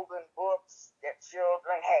golden books that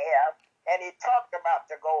children have, and it talked about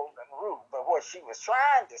the golden rule. But what she was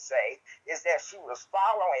trying to say is that she was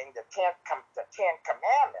following the Ten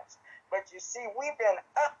Commandments. But you see, we've been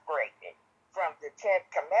upgraded from the Ten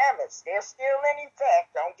Commandments. They're still in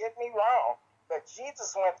effect, don't get me wrong. But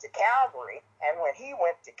Jesus went to Calvary, and when he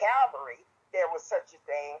went to Calvary, there was such a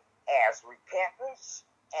thing as repentance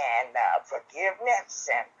and forgiveness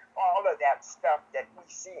and all of that stuff that we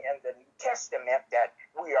see in the New Testament that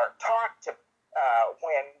we are taught to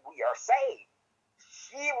when we are saved.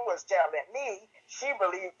 She was telling me she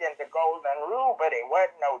believed in the golden rule, but it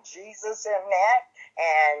wasn't no Jesus in that,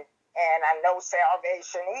 and I know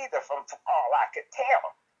salvation either from all I could tell.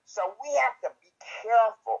 So we have to be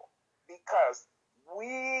careful because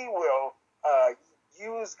we will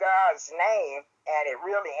use God's name and it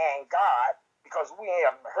really ain't God because we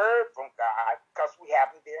haven't heard from God because we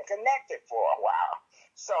haven't been connected for a while.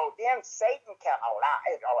 So then Satan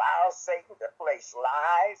allows Satan to place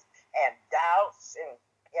lies and doubts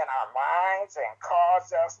in our minds and cause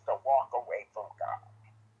us to walk away from God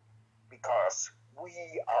because we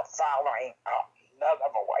are following another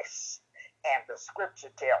voice. And the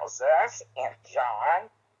scripture tells us in John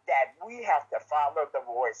that we have to follow the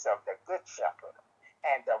voice of the good shepherd.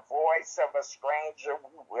 And the voice of a stranger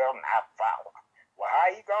we will not follow. Well, how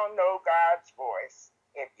are you going to know God's voice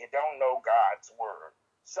if you don't know God's word?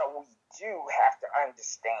 So we do have to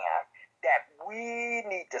understand that we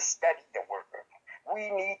need to study the word. We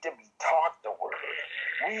need to be taught the word.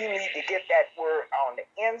 We need to get that word on the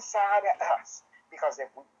inside of us. Because if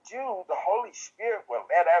we do, the Holy Spirit will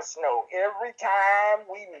let us know every time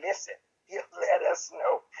we miss it. He'll let us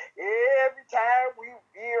know. Every time we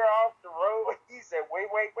veer off the road, he said, wait,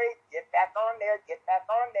 get back on there.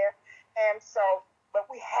 And so, but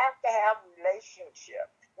we have to have relationship.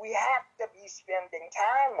 We have to be spending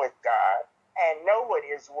time with God and know what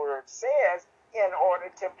his word says in order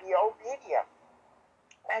to be obedient.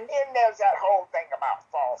 And then there's that whole thing about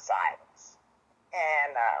false idols.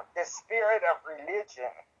 And the spirit of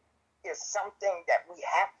religion is something that we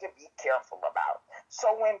have to be careful about.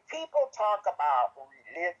 So when people talk about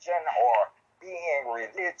religion or being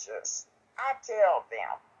religious, I tell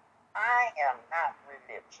them, I am not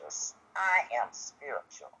religious. I am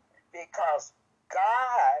spiritual. Because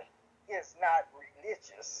God is not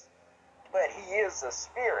religious, but he is a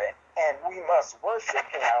spirit, and we must worship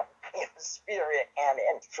him in spirit and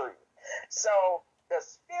in truth. So the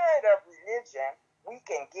spirit of religion, we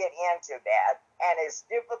can get into that, and it's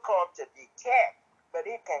difficult to detect, but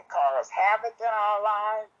it can cause havoc in our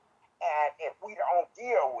lives, and if we don't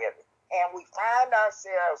deal with it, and we find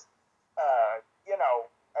ourselves,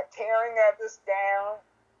 tearing others down,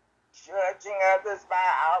 judging others by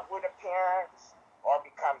outward appearance, or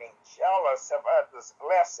becoming jealous of others'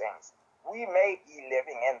 blessings, we may be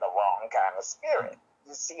living in the wrong kind of spirit.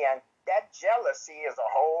 You see, and that jealousy is a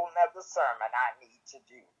whole nother sermon I need to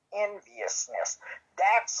do. Enviousness.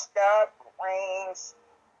 That stuff reigns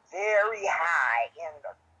very high in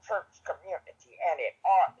the church community, and it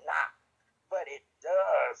ought not, but it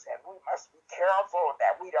does, and we must be careful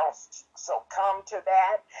that we don't succumb to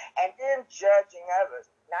that, and then judging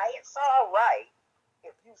others. Now, it's all right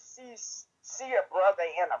if you see a brother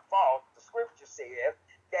in a fault. The scripture says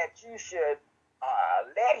that you should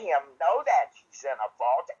let him know that he's in a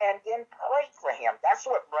fault and then pray for him. That's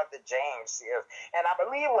what Brother James says. And I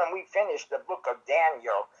believe when we finish the book of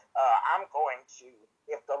Daniel, I'm going to,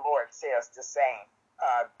 if the Lord says the same,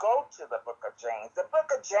 go to the book of James. The book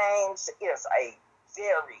of James is a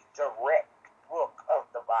very direct book of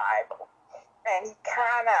the Bible. And he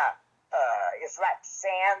kind of, it's like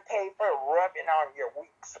sandpaper rubbing on your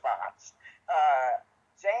weak spots.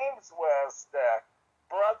 James was the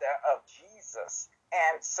brother of Jesus,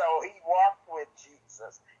 and so he walked with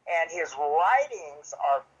Jesus, and his writings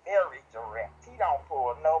are very direct. He don't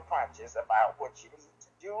pull no punches about what you need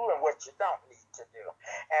to do and what you don't need to do,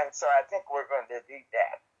 and so I think we're going to do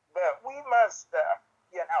that. But we must,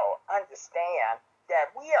 understand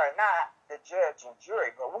that we are not the judge and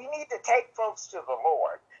jury, but we need to take folks to the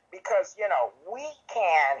Lord, because, we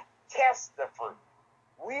can test the fruit.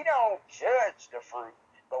 We don't judge the fruit,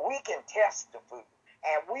 but we can test the fruit.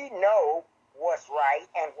 And we know what's right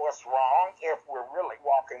and what's wrong if we're really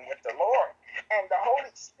walking with the Lord. And the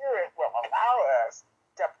Holy Spirit will allow us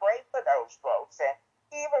to pray for those folks and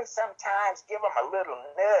even sometimes give them a little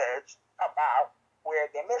nudge about where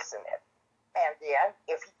they're missing it. And then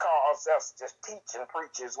if he calls us to teach and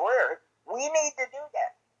preach his word, we need to do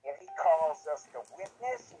that. If he calls us to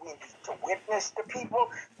witness, we need to witness to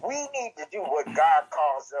people. We need to do what God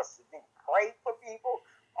calls us to do. Pray for people,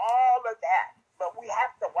 all of that. But we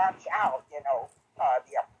have to watch out,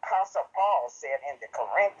 the Apostle Paul said in the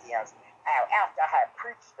Corinthians, after I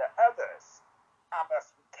preach to others, I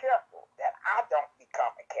must be careful that I don't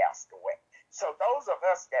become a castaway. So those of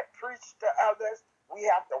us that preach to others, we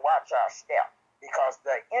have to watch our step, because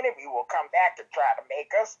the enemy will come back and try to make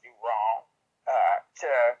us do wrong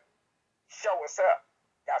to show us up.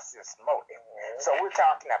 That's his motive. So we're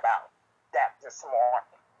talking about that this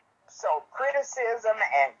morning. So criticism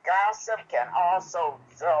and gossip can also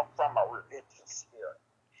result from a religious spirit.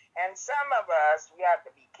 And some of us, we have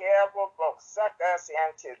to be careful. Folks suck us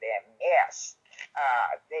into their mess.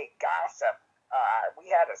 They gossip. We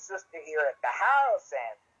had a sister here at the house,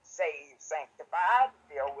 and saved, sanctified,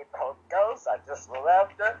 filled with the Holy Ghost. I just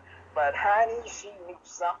loved her. But honey, she knew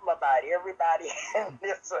something about everybody in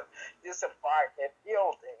this apartment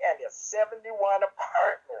building. And there's 71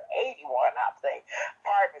 apartments, 81, I think,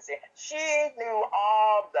 apartments in. She knew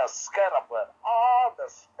all the scuttlebutt, all the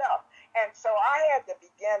stuff. And so I had to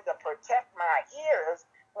begin to protect my ears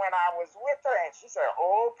when I was with her. And she said,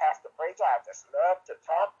 "Oh, Pastor Fraser, I just love to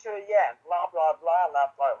talk to you," and blah, blah, blah. And I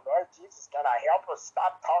thought, "Lord Jesus, can I help her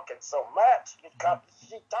stop talking so much? Because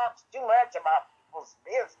she talks too much about people's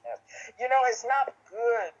business." It's not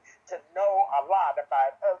good to know a lot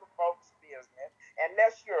about other folks' business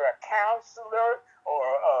unless you're a counselor or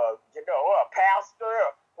a pastor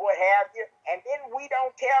or what have you. And then we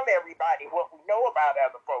don't tell everybody what we know about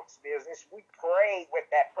other folks' business. We pray with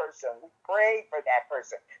that person. We pray for that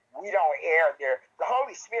person. We don't air the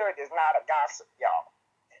Holy Spirit is not a gossip, y'all.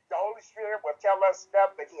 The Holy Spirit will tell us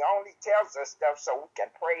stuff, but he only tells us stuff so we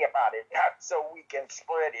can pray about it, not so we can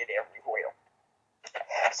spread it everywhere.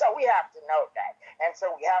 So we have to know that. And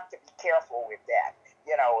so we have to be careful with that.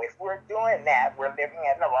 If we're doing that, we're living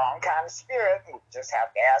in the wrong kind of spirit. We just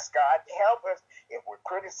have to ask God to help us. If we're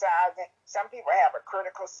criticizing, some people have a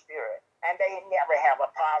critical spirit, and they never have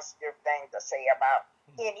a positive thing to say about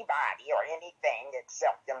anybody or anything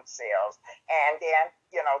except themselves. And then,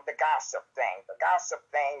 the gossip thing. The gossip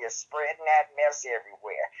thing is spreading that mess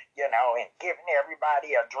everywhere, and giving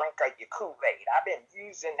everybody a drink of your Kool-Aid. I've been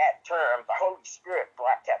using that term. The Holy Spirit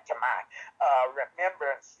brought that to my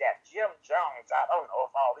remembrance that Jim Jones, I don't know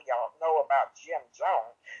if all of y'all know about Jim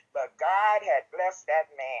Jones, but God had blessed that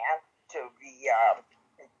man to be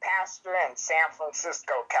pastor in San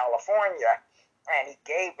Francisco, California, and he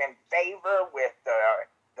gave him favor with the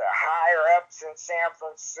higher-ups in San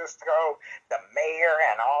Francisco, the mayor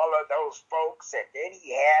and all of those folks, and then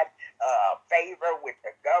he had favor with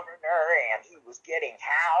the governor, and he was getting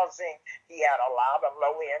housing. He had a lot of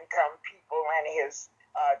low-income people in his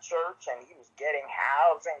church, and he was getting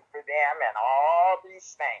housing for them and all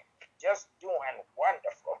these things, just doing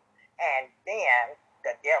wonderful. And then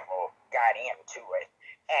the devil got into it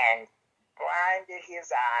and blinded his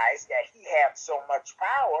eyes that he had so much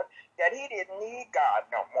power that he didn't need God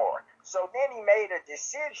no more. So then he made a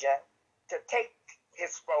decision to take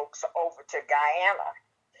his folks over to Guyana.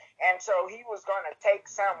 And so he was going to take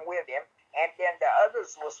some with him, and then the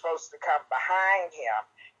others were supposed to come behind him.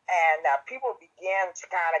 And people began to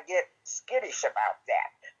kind of get skittish about that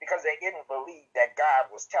because they didn't believe that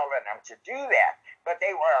God was telling them to do that. But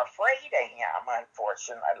they were afraid of him,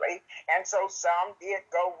 unfortunately. And so some did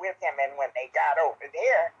go with him. And when they got over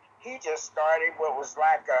there, he just started what was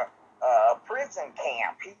like a prison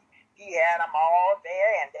camp. He had them all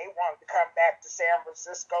there, and they wanted to come back to San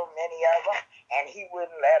Francisco, many of them, and he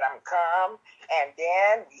wouldn't let them come. And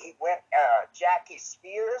then he went, Jackie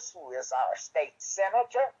Spears, who is our state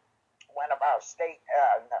senator, one of our state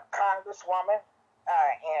congresswoman,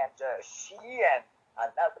 and she and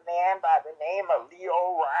another man by the name of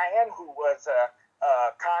Leo Ryan, who was a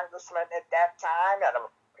congressman at that time, and an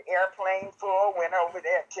airplane full went over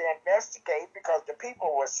there to investigate because the people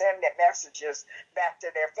were sending messages back to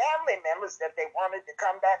their family members that they wanted to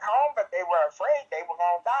come back home, but they were afraid they were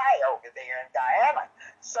going to die over there in Guyana.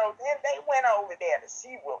 So then they went over there to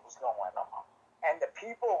see what was going on. And the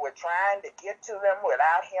people were trying to get to them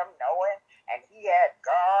without him knowing, and he had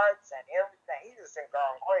guards and everything. He was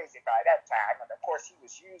gone crazy by that time, and of course he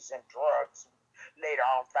was using drugs. Later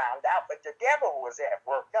on found out, but the devil was at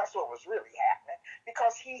work. That's what was really happening, because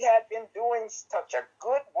because he had been doing such a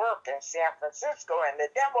good work in San Francisco, and the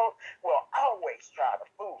devil will always try to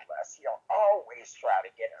fool us. He'll always try to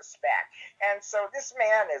get us back. And so this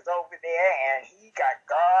man is over there, and he got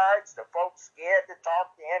guards. The folks scared to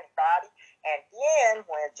talk to anybody. And then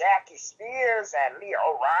when Jackie Spears and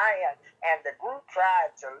Leo Ryan and the group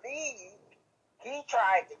tried to leave, he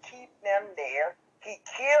tried to keep them there. He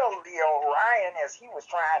killed Leo Ryan as he was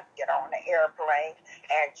trying to get on the airplane.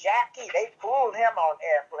 And Jackie, they pulled him on the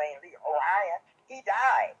airplane, Leo Ryan. He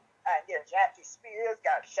died. And then Jackie Spears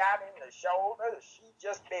got shot in the shoulder. She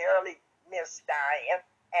just barely missed dying.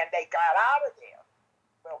 And they got out of there.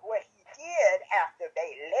 But what he did after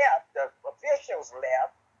they left, the officials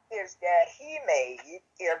left, is that he made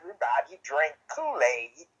everybody drink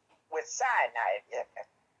Kool-Aid with cyanide in it.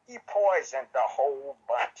 He poisoned the whole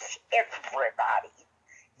bunch, everybody,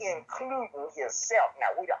 including himself.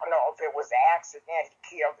 Now, we don't know if it was an accident, he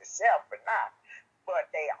killed himself or not,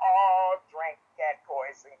 but they all drank that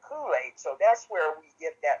poison Kool-Aid. So that's where we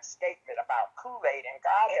get that statement about Kool-Aid, and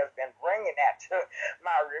God has been bringing that to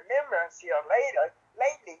my remembrance here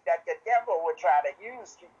lately, that the devil would try to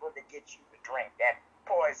use people to get you to drink that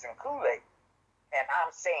poison Kool-Aid. And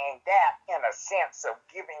I'm saying that in a sense of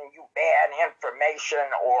giving you bad information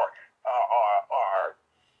or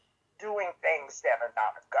doing things that are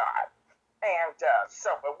not of God. And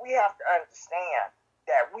but we have to understand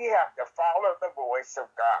that we have to follow the voice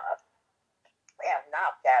of God and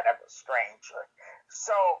not that of a stranger.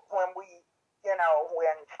 So when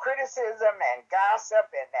when criticism and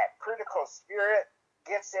gossip and that critical spirit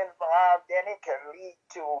gets involved, then it can lead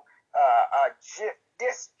to a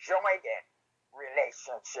disjointed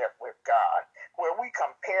relationship with God, where we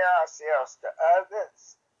compare ourselves to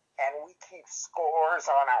others and we keep scores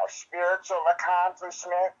on our spiritual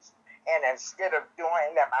accomplishments, and instead of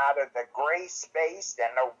doing them out of the grace-based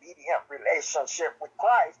and obedient relationship with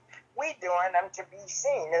Christ, we doing them to be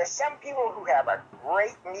seen. There's some people who have a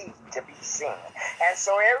great need to be seen, and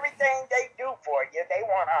so everything they do for you, they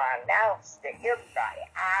want to announce to everybody,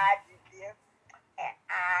 I do this and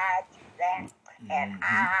I do that, and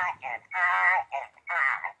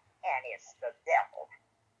and it's the devil.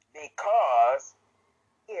 Because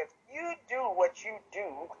if you do what you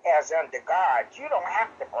do as under God, you don't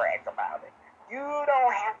have to brag about it. You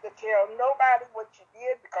don't have to tell nobody what you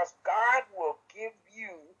did, because God will give you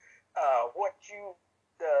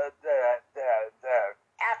the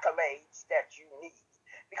accolades that you need,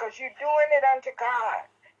 because you're doing it unto God,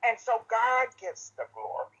 and so God gets the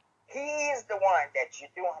glory. He's the one that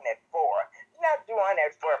you're doing it for. You're not doing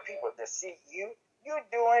it for people to see you. You're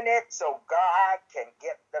doing it so God can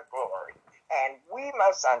get the glory. And we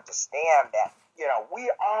must understand that, we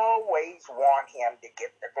always want him to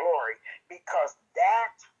get the glory, because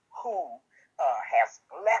that's who has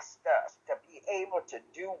blessed us to be able to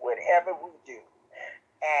do whatever we do.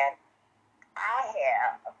 And I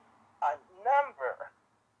have a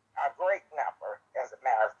great number, as a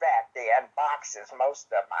matter of fact, they're in boxes,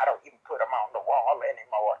 most of them, I don't even put them on the wall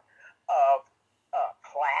anymore, of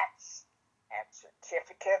plaques and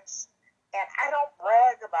certificates. And I don't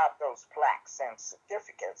brag about those plaques and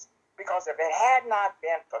certificates, because if it had not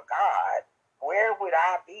been for God, where would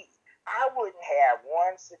I be? I wouldn't have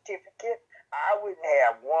one certificate. I wouldn't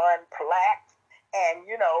have one plaque. And,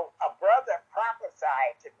 a brother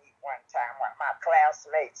prophesied to me one time. One of my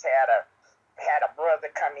classmates had a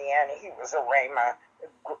brother come in. He was a Rhema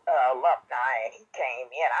alumni, and he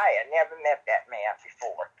came in. I had never met that man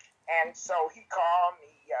before. And so he called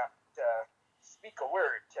me to speak a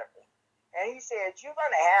word to me. And he said, you're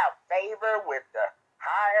going to have favor with the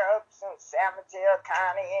higher-ups in San Mateo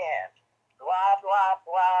County and blah, blah,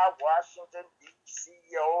 blah, Washington, D.C.,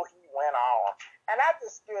 he went on. And I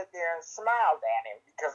just stood there and smiled at him, because